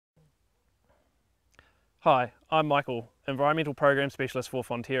Hi, I'm Michael, Environmental Program Specialist for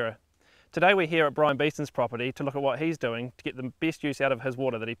Fonterra. Today we're here at Bryan Beeston's property to look at what he's doing to get the best use out of his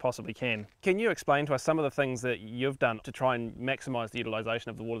water that he possibly can. Can you explain to us some of the things that you've done to try and maximise the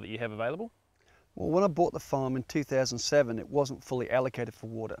utilisation of the water that you have available? Well, when I bought the farm in 2007, it wasn't fully allocated for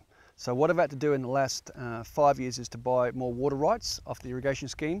water. So what I've had to do in the last 5 years is to buy more water rights off the irrigation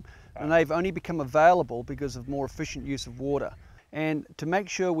scheme, and they've only become available because of more efficient use of water. And to make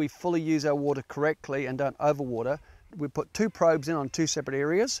sure we fully use our water correctly and don't overwater, we put 2 probes in on 2 separate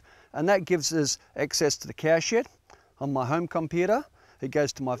areas, and that gives us access to the cowshed on my home computer. It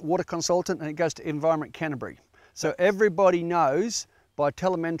goes to my water consultant and it goes to Environment Canterbury. So everybody knows by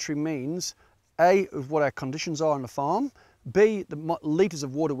telemetry means A, what our conditions are on the farm, B, the litres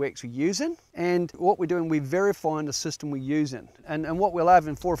of water we're actually using, and what we're doing, we're verifying the system we're using. And what we'll have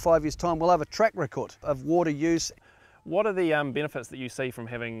in 4 or 5 years' time, we'll have a track record of water use. What are the benefits that you see from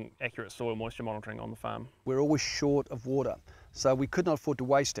having accurate soil moisture monitoring on the farm? We're always short of water, so we could not afford to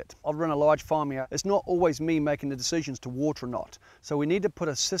waste it. I've run a large farm here. It's not always me making the decisions to water or not. So we need to put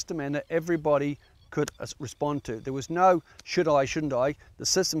a system in that everybody could respond to. There was no should I, shouldn't I. The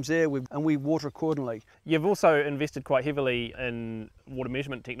system's there and we water accordingly. You've also invested quite heavily in water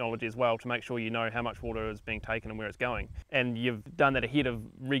measurement technology as well to make sure you know how much water is being taken and where it's going. And you've done that ahead of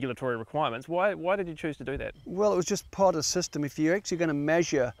regulatory requirements. Why did you choose to do that? Well, it was just part of the system. If you're actually going to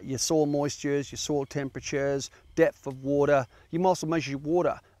measure your soil moistures, your soil temperatures, depth of water, you must also measure your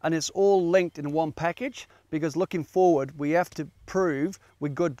water. And it's all linked in one package, because looking forward, we have to prove we're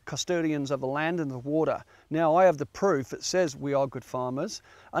good custodians of the land and the water. Now I have the proof that says we are good farmers,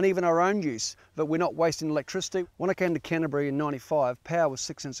 and even our own use, that we're not wasting electricity. When I came to Canterbury in '95, power was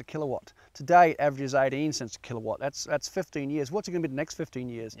 6 cents a kilowatt. Today it averages 18 cents a kilowatt. That's 15 years. What's it going to be the next 15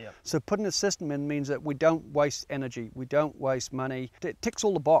 years? Yep. So putting a system in means that we don't waste energy, we don't waste money. It ticks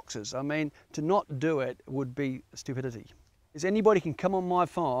all the boxes. I mean, to not do it would be stupidity. Is anybody can come on my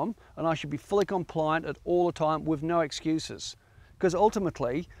farm and I should be fully compliant at all the time with no excuses. Because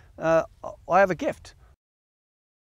ultimately, I have a gift.